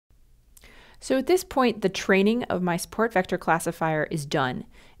So at this point, the training of my support vector classifier is done,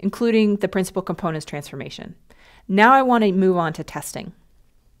 including the principal components transformation. Now I want to move on to testing.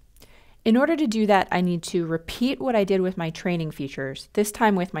 In order to do that, I need to repeat what I did with my training features, this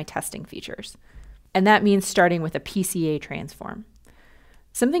time with my testing features. And that means starting with a PCA transform.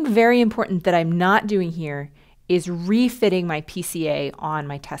 Something very important that I'm not doing here is refitting my PCA on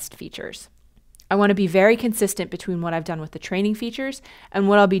my test features. I want to be very consistent between what I've done with the training features and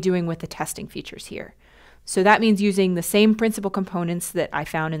what I'll be doing with the testing features here. So that means using the same principal components that I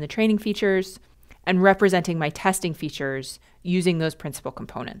found in the training features and representing my testing features using those principal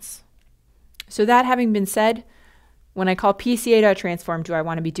components. So that having been said, when I call PCA.transform, do I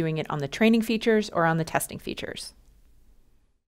want to be doing it on the training features or on the testing features?